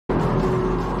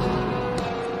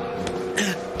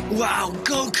Wow,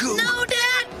 Goku! No,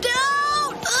 Dad,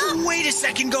 don't! Wait a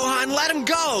second, Gohan, let him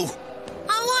go! I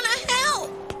want to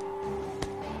help!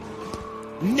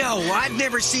 No, I've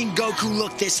never seen Goku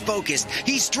look this focused.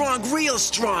 He's strong, real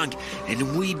strong.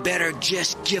 And we better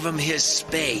just give him his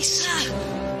space.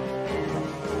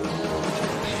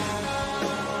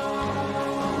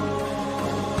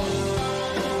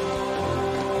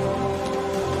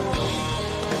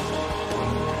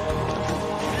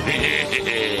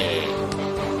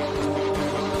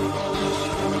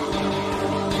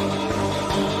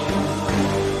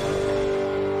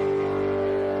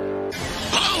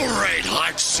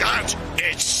 Hotshot,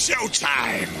 it's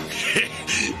showtime!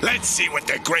 Let's see what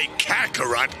the great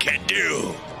Kakarot can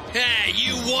do! Hey,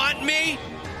 you want me?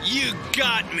 You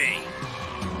got me!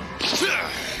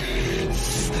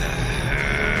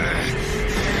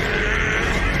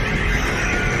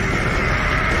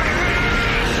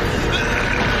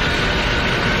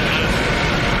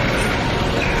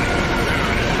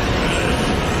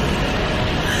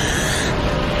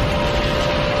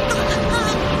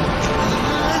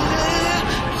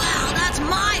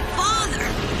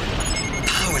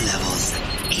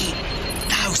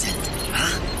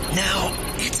 Now,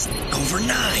 it's over 9.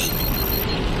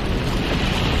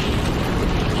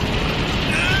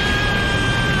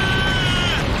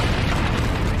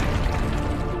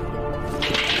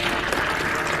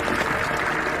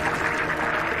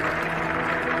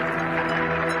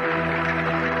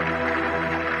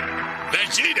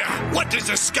 Vegeta, what does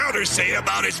the scouter say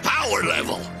about his power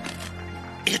level?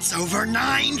 It's over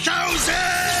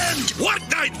 9,000! What,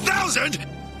 9,000?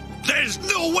 There's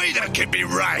no way that can be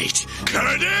right!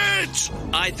 Cut it!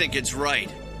 I think it's right.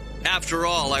 After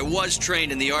all, I was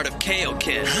trained in the art of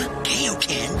Kaioken. Huh?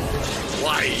 Kaioken?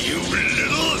 Why, you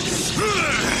little...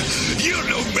 You're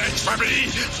no match for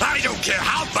me! I don't care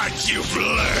how much you've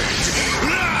learned!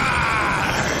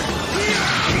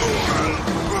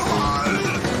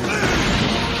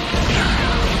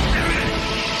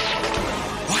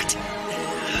 What?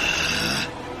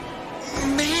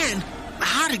 Man,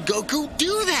 how did Goku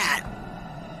do that?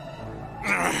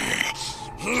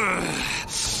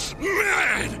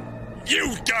 Man!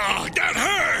 You dog! That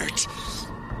hurt!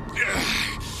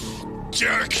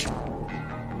 Jerk!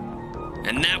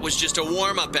 And that was just a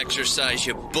warm-up exercise,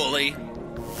 you bully.